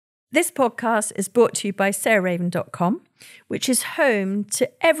This podcast is brought to you by sarahraven.com, which is home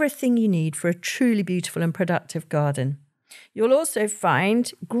to everything you need for a truly beautiful and productive garden. You'll also find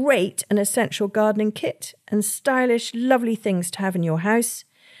great and essential gardening kit and stylish, lovely things to have in your house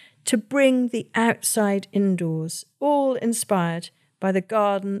to bring the outside indoors, all inspired by the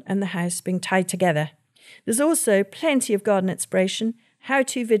garden and the house being tied together. There's also plenty of garden inspiration,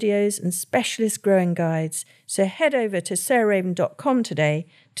 how-to videos and specialist growing guides. So head over to sarahraven.com today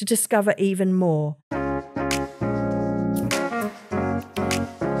to discover even more.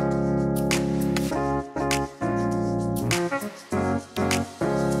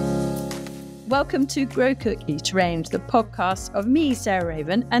 Welcome to Grow Cook Eat Range, the podcast of me, Sarah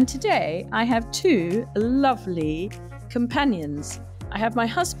Raven, and today I have two lovely companions. I have my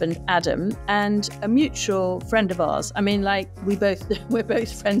husband, Adam, and a mutual friend of ours. I mean, we're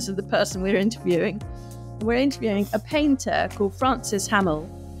both friends of the person we're interviewing. We're interviewing a painter called Francis Hamel,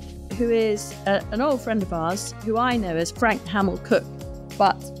 who is an old friend of ours, who I know as Frank Hamel Cook,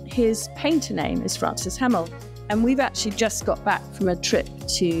 but his painter name is Francis Hamel. And we've actually just got back from a trip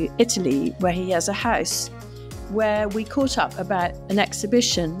to Italy, where he has a house, where we caught up about an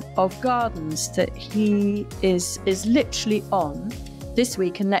exhibition of gardens that he is literally on this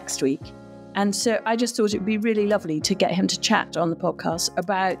week and next week. And so I just thought it would be really lovely to get him to chat on the podcast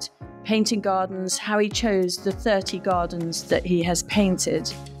about painting gardens, how he chose the 30 gardens that he has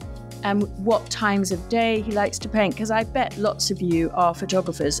painted, and what times of day he likes to paint, because I bet lots of you are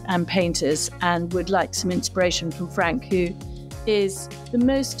photographers and painters and would like some inspiration from Frank, who is the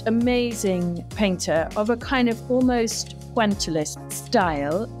most amazing painter of a kind of almost pointillist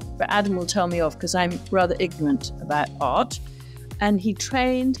style, but Adam will tell me off because I'm rather ignorant about art. And he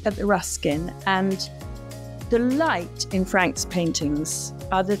trained at the Ruskin, and the light in Frank's paintings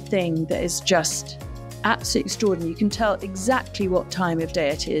are the thing that is just absolutely extraordinary. You can tell exactly what time of day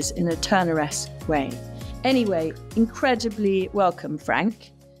it is in a Turner-esque way. Anyway, incredibly welcome, Frank.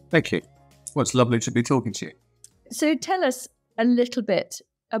 Thank you. Well, it's lovely to be talking to you. So tell us a little bit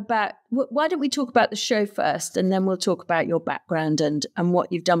about, why don't we talk about the show first, and then we'll talk about your background and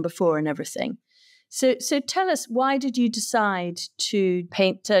what you've done before and everything. So tell us, why did you decide to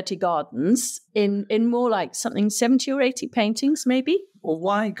paint 30 gardens in more like something 70 or 80 paintings, maybe? Well,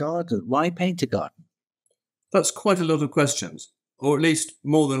 why garden? Why paint a garden? That's quite a lot of questions, or at least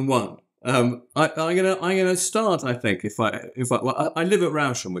more than one. I'm gonna start. I think I live at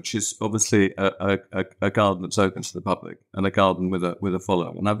Rousham, which is obviously a garden that's open to the public and a garden with a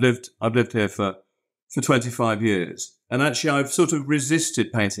following. And I've lived here for 25 years, and actually I've sort of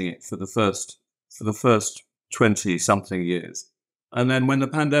resisted painting it for the first 20-something years. And then when the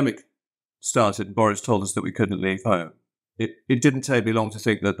pandemic started, Boris told us that we couldn't leave home. It didn't take me long to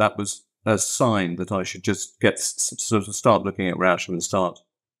think that was a sign that I should just start looking at Rousham and start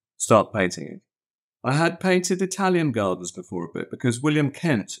painting it. I had painted Italian gardens before a bit, because William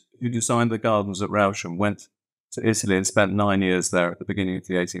Kent, who designed the gardens at Rousham, went to Italy and spent 9 years there at the beginning of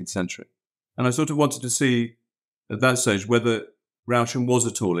the 18th century. And I sort of wanted to see at that stage whether Rousham was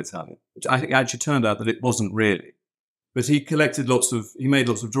at all Italian, which I think actually turned out that it wasn't really. But he made lots of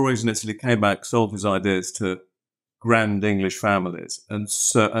drawings in Italy, came back, sold his ideas to grand English families. And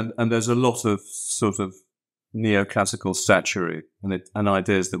there's a lot of sort of neoclassical statuary and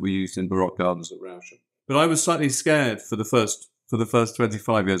ideas that were used in Baroque gardens at Rousham. But I was slightly scared for the first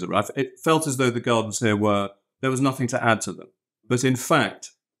 25 years at Rousham. It felt as though the gardens here there was nothing to add to them. But in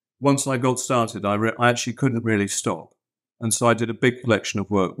fact, once I got started, I actually couldn't really stop. And so I did a big collection of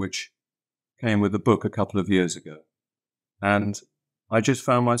work, which came with a book a couple of years ago. And I just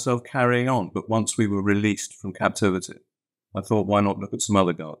found myself carrying on. But once we were released from captivity, I thought, why not look at some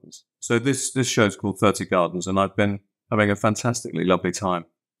other gardens? So this show's called 30 Gardens, and I've been having a fantastically lovely time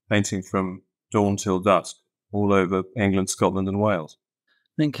painting from dawn till dusk all over England, Scotland and Wales.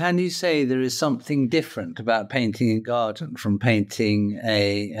 Then can you say there is something different about painting a garden from painting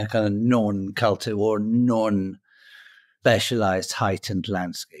a kind of non-culture or non-specialized heightened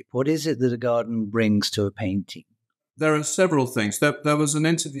landscape? What is it that a garden brings to a painting? There are several things. There was an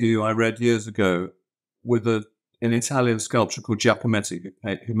interview I read years ago with an Italian sculptor called Giacometti,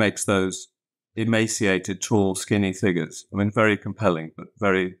 who makes those emaciated, tall, skinny figures. I mean, very compelling, but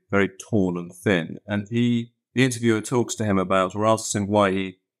very, very tall and thin. And the interviewer talks to him about, or asks him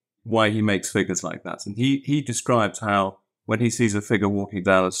why he makes figures like that. And he describes how when he sees a figure walking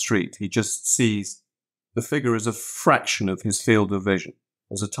down a street, he just sees the figure as a fraction of his field of vision,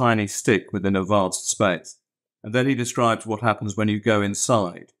 as a tiny stick within a vast space. And then he describes what happens when you go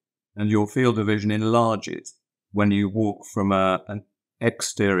inside and your field of vision enlarges when you walk from an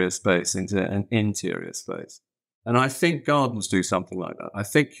exterior space into an interior space. And I think gardens do something like that. I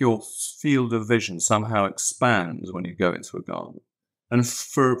think your field of vision somehow expands when you go into a garden. And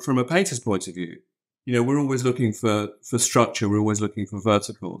from a painter's point of view, we're always looking for structure. We're always looking for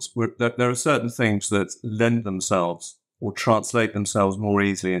verticals. There are certain things that lend themselves or translate themselves more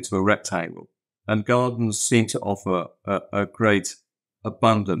easily into a rectangle. And gardens seem to offer a great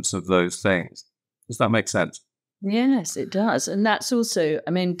abundance of those things. Does that make sense? Yes, it does. And that's also,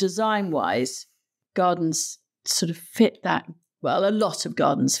 design-wise, gardens sort of fit that. Well, a lot of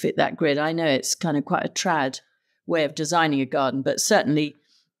gardens fit that grid. I know it's kind of quite a trad way of designing a garden, but certainly,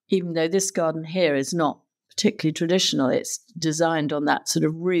 even though this garden here is not particularly traditional, it's designed on that sort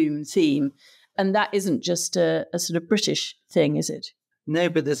of room theme. And that isn't just a sort of British thing, is it? No,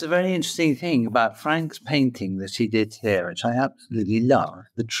 but there's a very interesting thing about Frank's painting that he did here, which I absolutely love.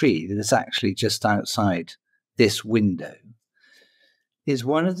 The tree that is actually just outside this window is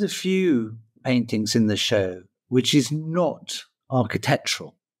one of the few paintings in the show which is not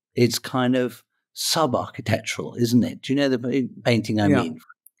architectural. It's kind of sub-architectural, isn't it? Do you know the painting I mean?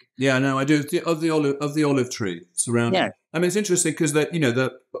 Yeah, no, I do. Of the olive tree surrounding. Yeah. It's interesting because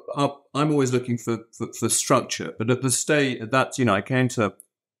I'm always looking for structure, but at the stage that I came to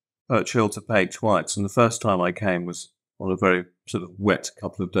Perch Hill to paint twice, and the first time I came was on a very sort of wet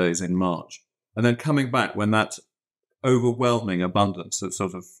couple of days in March, and then coming back when that overwhelming abundance of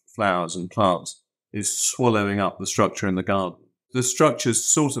sort of flowers and plants is swallowing up the structure in the garden. The structure's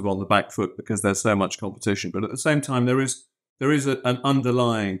sort of on the back foot because there's so much competition, but at the same time there is an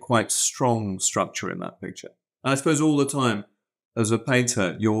underlying quite strong structure in that picture. And I suppose all the time as a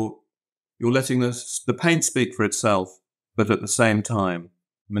painter, you're letting the paint speak for itself, but at the same time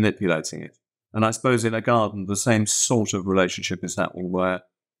manipulating it. And I suppose in a garden, the same sort of relationship is happening where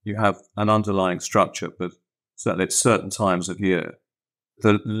you have an underlying structure, but certainly at certain times of year,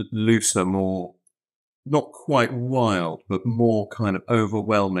 the looser, more, not quite wild, but more kind of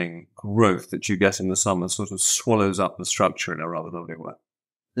overwhelming growth that you get in the summer sort of swallows up the structure in a rather lovely way.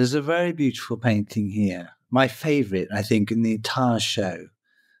 There's a very beautiful painting here, my favourite, I think, in the entire show,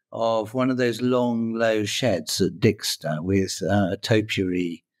 of one of those long, low sheds at Dixter with a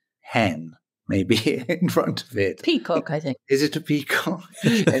topiary hen, maybe, in front of it. Peacock, I think. Is it a peacock?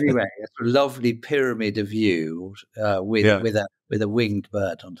 Anyway, it's a lovely pyramid of view with a winged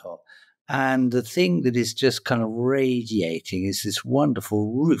bird on top. And the thing that is just kind of radiating is this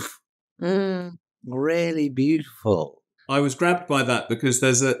wonderful roof. Really beautiful. I was grabbed by that because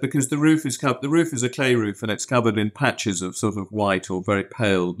the roof is a clay roof and it's covered in patches of sort of white or very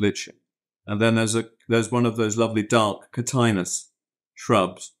pale lichen. And then there's one of those lovely dark catalysed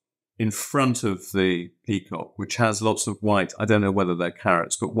shrubs in front of the peacock, which has lots of white. I don't know whether they're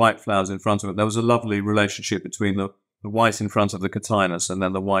carrots, but white flowers in front of it. There was a lovely relationship between the white in front of the catalysed and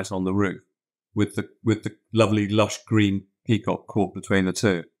then the white on the roof, with the lovely lush green peacock caught between the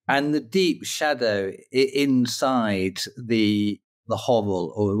two. And the deep shadow inside the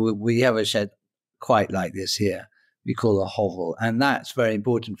hovel, or we have a shed quite like this here, we call a hovel. And that's very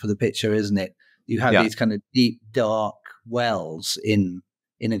important for the picture, isn't it? You have these kind of deep, dark wells in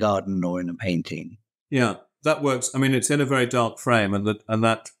a garden or in a painting. Yeah, that works. It's in a very dark frame, and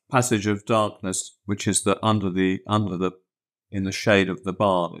that passage of darkness, which is in the shade of the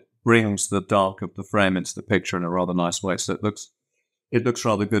barn, it brings the dark of the frame into the picture in a rather nice way. So it looks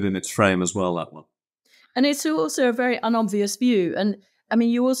rather good in its frame as well, that one. And it's also a very unobvious view. And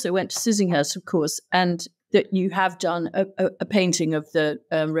you also went to Sissinghurst, of course, and that you have done a painting of the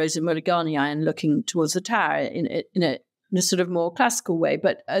Rosa Mulliganii and looking towards the tower in a sort of more classical way.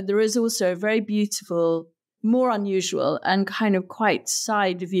 But there is also a very beautiful, more unusual and kind of quite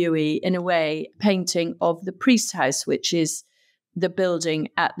side viewy in a way painting of the priest house, which is the building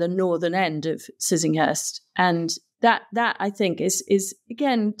at the northern end of Sissinghurst. And that I think is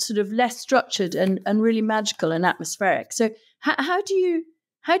again sort of less structured and really magical and atmospheric. So how do you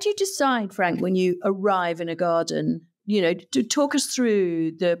decide, Frank, when you arrive in a garden, to talk us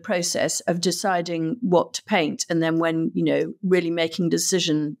through the process of deciding what to paint, and then when, really making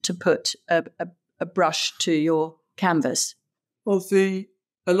decision to put a brush to your canvas? Well,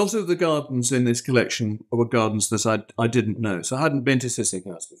 a lot of the gardens in this collection were gardens that I didn't know. So I hadn't been to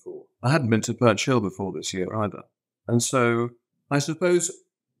Sissinghurst before. I hadn't been to Perch Hill before this year either. And so I suppose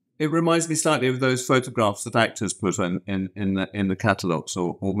it reminds me slightly of those photographs that actors put in the catalogues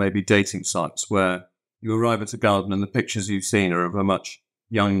or maybe dating sites, where you arrive at a garden and the pictures you've seen are of a much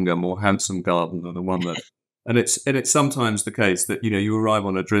younger, more handsome garden than the one that... And it's sometimes the case that, you arrive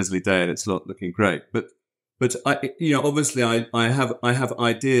on a drizzly day and it's not looking great. But obviously I have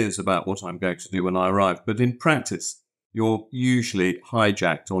ideas about what I'm going to do when I arrive. But in practice, you're usually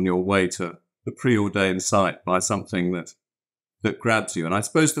hijacked on your way to the preordained sight by something that grabs you. And I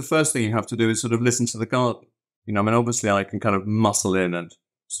suppose the first thing you have to do is sort of listen to the garden. Obviously I can kind of muscle in and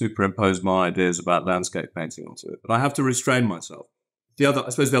superimpose my ideas about landscape painting onto it, but I have to restrain myself. The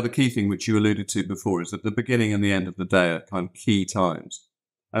other key thing which you alluded to before is that the beginning and the end of the day are kind of key times.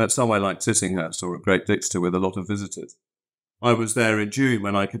 And at somewhere like Sissinghurst or at Great Dixter with a lot of visitors, I was there in June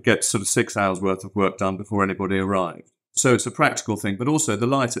when I could get sort of 6 hours worth of work done before anybody arrived. So it's a practical thing, but also the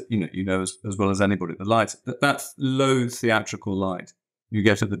light, as well as anybody, the light, that low theatrical light you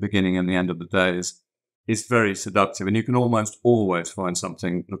get at the beginning and the end of the day is very seductive, and you can almost always find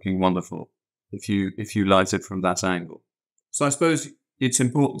something looking wonderful if you light it from that angle. So I suppose it's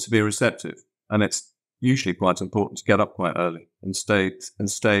important to be receptive, and it's usually quite important to get up quite early and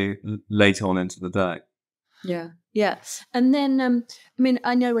stay late on into the day. Yeah. And then,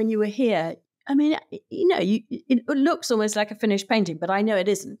 I know when you were here, it looks almost like a finished painting, but I know it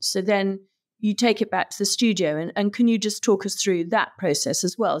isn't. So then you take it back to the studio, and can you just talk us through that process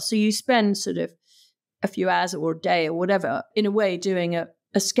as well? So you spend sort of a few hours or a day or whatever, in a way, doing a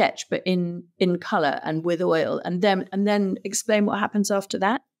sketch, but in colour and with oil, and then explain what happens after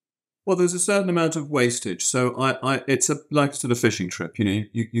that. Well, there's a certain amount of wastage. So it's like a sort of fishing trip.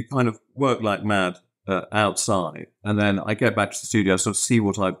 You kind of work like mad outside, and then I get back to the studio, sort of see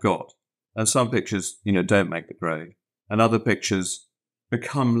what I've got. And some pictures, don't make the grade, and other pictures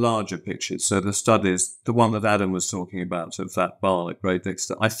become larger pictures. So the studies, the one that Adam was talking about of that bar at Great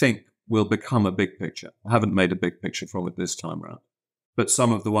Dixter, I think will become a big picture. I haven't made a big picture from it this time around. But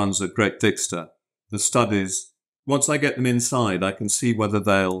some of the ones at Great Dixter, the studies, once I get them inside, I can see whether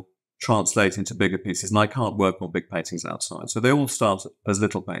they'll translate into bigger pieces. And I can't work on big paintings outside. So they all start as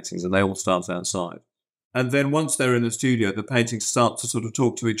little paintings, and they all start outside. And then once they're in the studio, the paintings start to sort of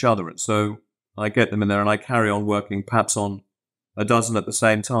talk to each other. And so I get them in there, and I carry on working perhaps on a dozen at the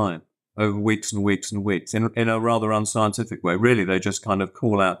same time over weeks and weeks and weeks in a rather unscientific way. Really, they just kind of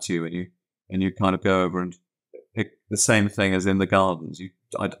call out to you, and you kind of go over and pick the same thing as in the gardens.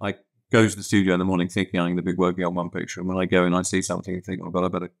 I go to the studio in the morning thinking I'm going to be working on one picture, and when I go and I see something, I think, oh God,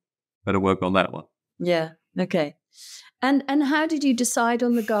 I better work on that one. Yeah. Okay. And how did you decide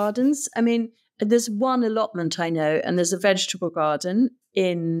on the gardens? There's one allotment I know, and there's a vegetable garden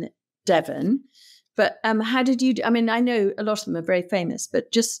in Devon. But how did you? I know a lot of them are very famous,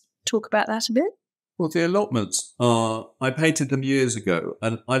 but just talk about that a bit. Well, the allotments I painted them years ago,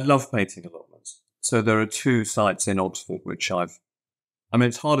 and I love painting allotments. So there are 2 sites in Oxford which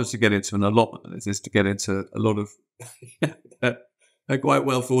it's harder to get into an allotment than it is to get into a lot of. They're quite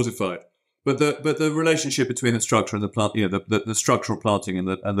well fortified. But the relationship between the structure and the plant, the structural planting and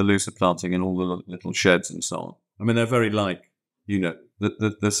the looser planting and all the little sheds and so on. They're very like,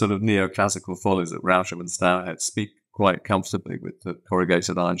 the sort of neoclassical follies at Rousham and Stourhead speak quite comfortably with the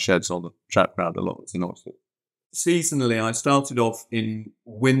corrugated iron sheds on the track ground allotments in Oxford. Seasonally, I started off in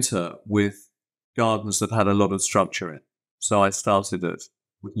winter with gardens that had a lot of structure in. So I started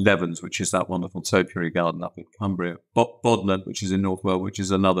with Levens, which is that wonderful topiary garden up in Cumbria, Bodland, which is in North Wales, which is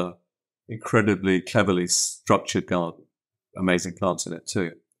another incredibly cleverly structured garden. Amazing plants in it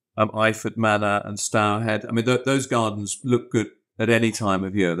too. Iford Manor and Stourhead. Those gardens look good at any time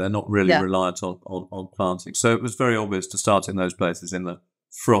of year. They're not really reliant on planting. So it was very obvious to start in those places in the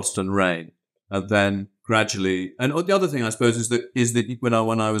frost and rain. And then gradually, and the other thing I suppose is that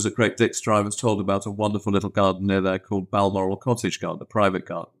when I was at Great Dixter, I was told about a wonderful little garden near there called Balmoral Cottage Garden, a private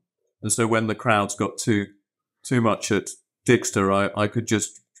garden. And so when the crowds got too much at Dixter, I could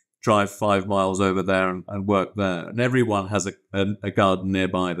just drive 5 miles over there and work there. And everyone has a garden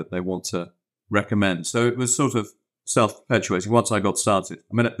nearby that they want to recommend. So it was sort of self-perpetuating once I got started.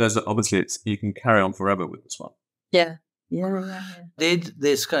 There's obviously you can carry on forever with this one. Yeah. Did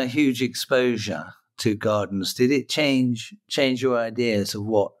this kind of huge exposure to gardens, did it change your ideas of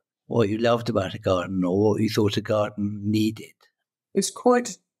what you loved about a garden or what you thought a garden needed? It's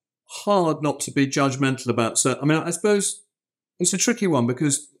quite hard not to be judgmental about certain. I suppose it's a tricky one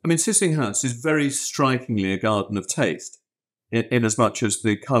because, Sissinghurst is very strikingly a garden of taste in as much as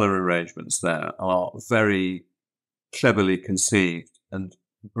the colour arrangements there are very cleverly conceived and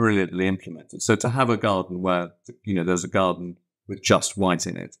brilliantly implemented. So to have a garden where, there's a garden with just white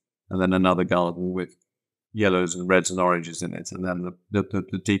in it and then another garden with yellows and reds and oranges in it and then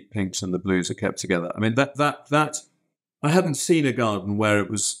the deep pinks and the blues are kept together. That I haven't seen a garden where it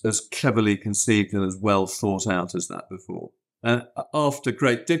was as cleverly conceived and as well thought out as that before. And after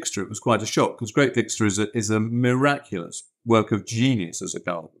Great Dixter, it was quite a shock because Great Dixter is a miraculous work of genius as a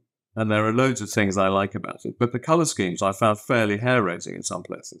garden. And there are loads of things I like about it. But the colour schemes I found fairly hair-raising in some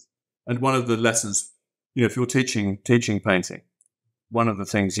places. And one of the lessons, if you're teaching painting, one of the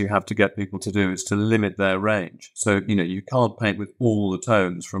things you have to get people to do is to limit their range. So, you can't paint with all the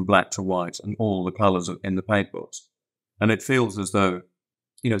tones from black to white and all the colours in the paint box. And it feels as though,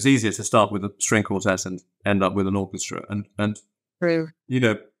 it's easier to start with a string quartet and end up with an orchestra. And True.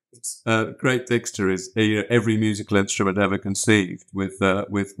 Great Dixter is every musical instrument ever conceived with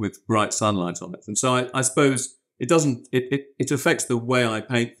bright sunlight on it. And so I suppose it affects the way I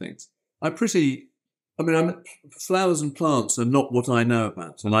paint things. Flowers and plants are not what I know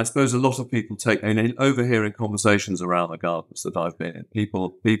about. And I suppose a lot of people overhearing conversations around the gardens that I've been in,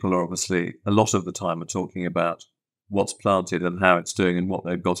 people are obviously, a lot of the time, are talking about what's planted and how it's doing and what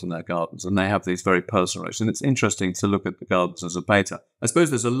they've got in their gardens. And they have these very personal relations. And it's interesting to look at the gardens as a painter. I suppose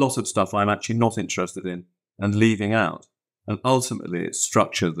there's a lot of stuff I'm actually not interested in and leaving out. And ultimately, it's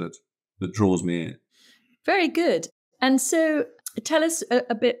structure that draws me in. Very good. And so tell us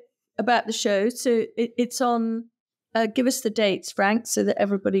a bit about the show. So it's on, give us the dates, Frank, so that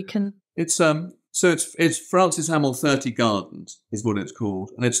everybody can... It's Francis Hamel 30 Gardens is what it's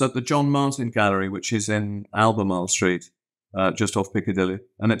called. And it's at the John Martin Gallery, which is in Albemarle Street, just off Piccadilly.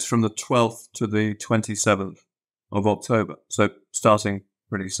 And it's from the 12th to the 27th of October. So starting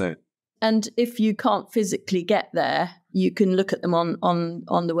pretty soon. And if you can't physically get there, you can look at them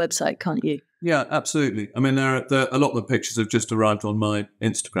on the website, can't you? Yeah, absolutely. I mean, there are a lot of the pictures have just arrived on my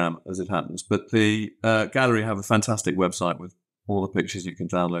Instagram, as it happens. But the gallery have a fantastic website with all the pictures. You can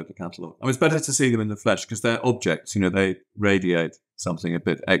download the catalogue. I mean, it's better to see them in the flesh because they're objects. They radiate something a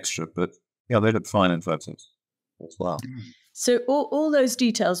bit extra. But yeah, they look fine in photos as well. So all those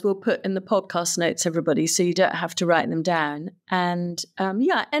details we'll put in the podcast notes, everybody, so you don't have to write them down. And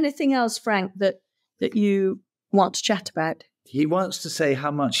anything else, Frank, that you want to chat about? He wants to say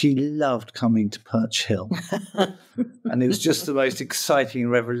how much he loved coming to Perch Hill. And it was just the most exciting,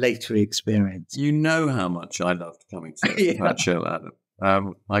 revelatory experience. You know how much I loved coming to Perch Hill, Adam.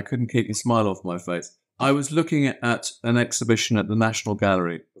 I couldn't keep a smile off my face. I was looking at an exhibition at the National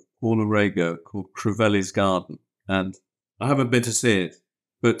Gallery of Paul Arago called Crivelli's Garden. And I haven't been to see it,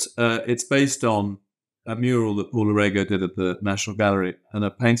 but it's based on a mural that Paul Arago did at the National Gallery and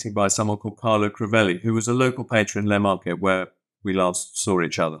a painting by someone called Carlo Crivelli, who was a local painter in Le Marche where we last saw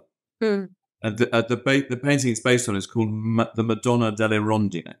each other. Mm. And the painting it's based on is called the Madonna delle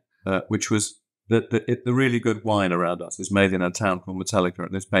Rondine, which was the really good wine around us is made in a town called Metallica.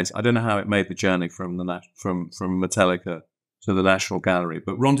 And this painting, I don't know how it made the journey from Metallica to the National Gallery,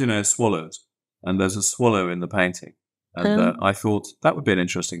 but Rondine are swallows, and there's a swallow in the painting. And I thought that would be an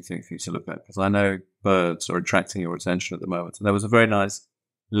interesting thing for you to look at because I know birds are attracting your attention at the moment. And there was a very nice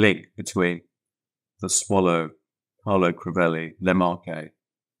link between the swallow, Carlo Crivelli, Le Marche,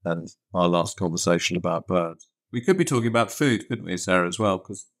 and our last conversation about birds. We could be talking about food, couldn't we, Sarah, as well?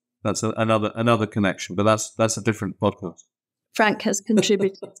 Because that's another connection, but that's a different podcast. Frank has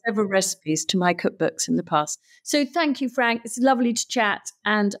contributed several recipes to my cookbooks in the past. So thank you, Frank. It's lovely to chat.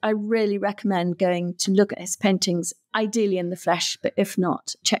 And I really recommend going to look at his paintings, ideally in the flesh. But if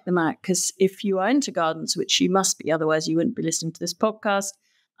not, check them out. Because if you are into gardens, which you must be, otherwise you wouldn't be listening to this podcast,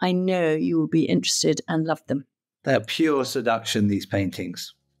 I know you will be interested and love them. They're pure seduction, these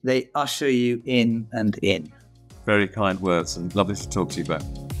paintings. They usher you in and in. Very kind words and lovely to talk to you both.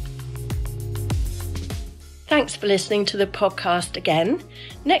 Thanks for listening to the podcast again.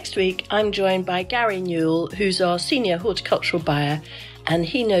 Next week, I'm joined by Gary Newell, who's our senior horticultural buyer, and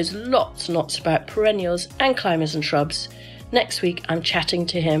he knows lots and lots about perennials and climbers and shrubs. Next week, I'm chatting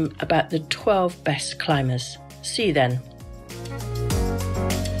to him about the 12 best climbers. See you then.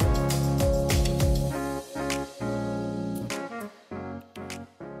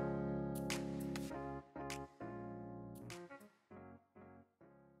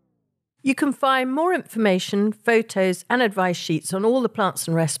 You can find more information, photos and advice sheets on all the plants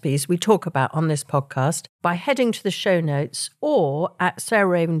and recipes we talk about on this podcast by heading to the show notes or at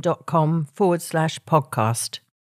sarahraven.com/podcast.